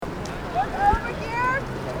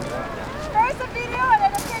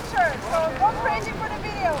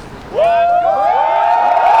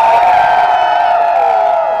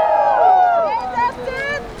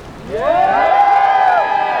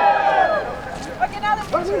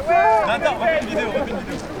Attends, refais une vidéo,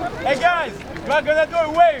 Hey guys, you are gonna do a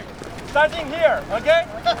wave, starting here, okay?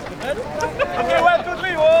 Okay, 1, 2,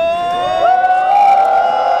 3, whoa!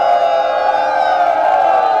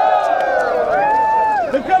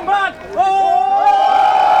 The comeback! Oh!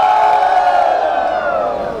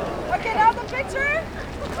 Okay, now the picture.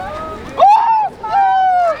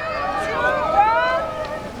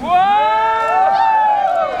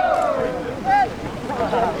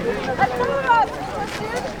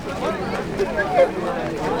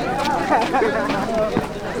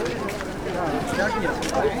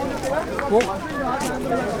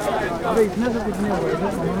 अरे इतने से कितने हो गए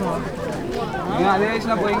अरे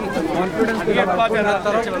इसना कोई कॉन्फिडेंस के बाद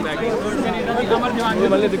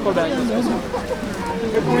वाले देखो बैग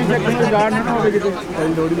पूरी सेक्शन में गार्ड है ना हो गई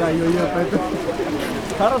लोड़ी आई हुई है तो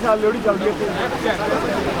सारा साल लोड़ी चल रही है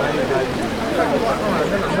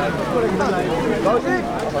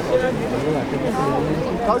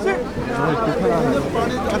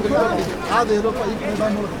आ दे दो भाई पूरा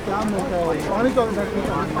मोर क्या मोटा है पानी तो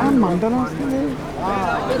मंडल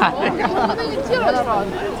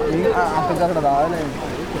आप जगह डाल ले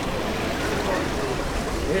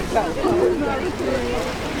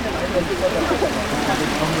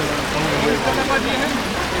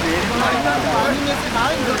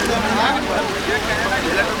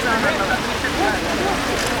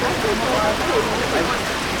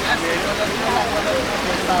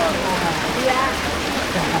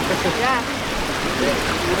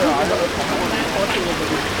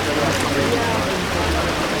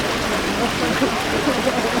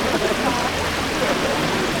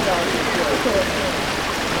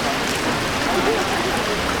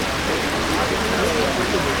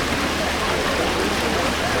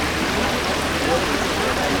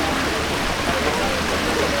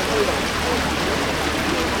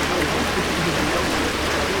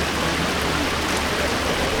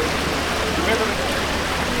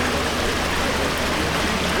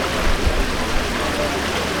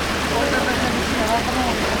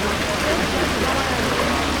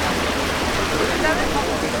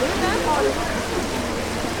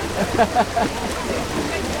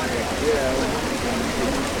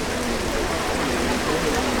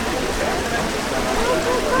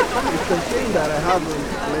It's a shame that I haven't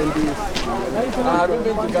learned this. I haven't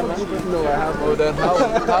been to Ghana. No, I haven't. Oh, then how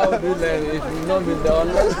do you learn if you've not been there?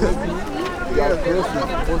 Unless maybe you are close to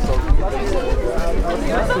most of the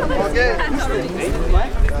Okay.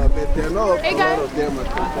 But there are not a lot of them at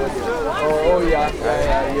Cambodia. Oh, yeah,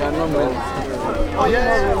 you are not meant. Oh, yeah.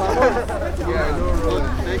 Yeah, I know, Ron.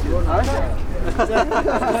 Thank you.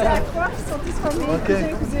 Ok.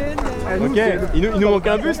 Ok, il nous manque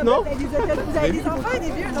un bus, non? Vous avez des enfants et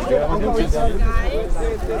des vieux, non?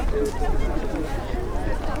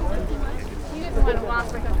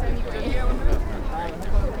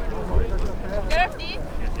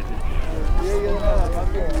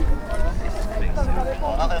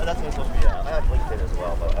 That's supposed to be, I have LinkedIn as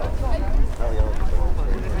well, but I don't know.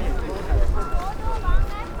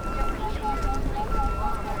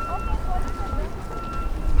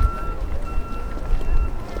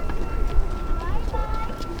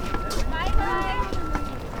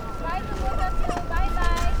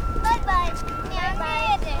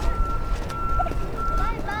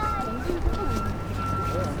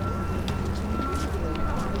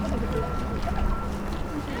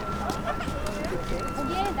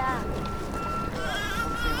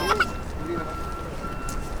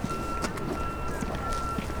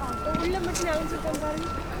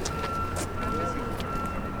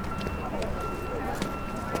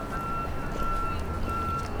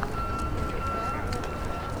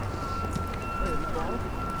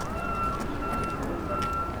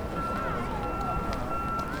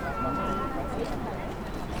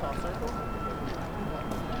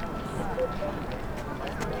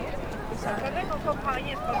 Não comprei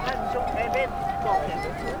esse programa de jogo, é bem bom.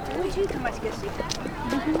 Hoje, mas que assim.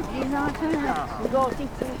 E não, não, não.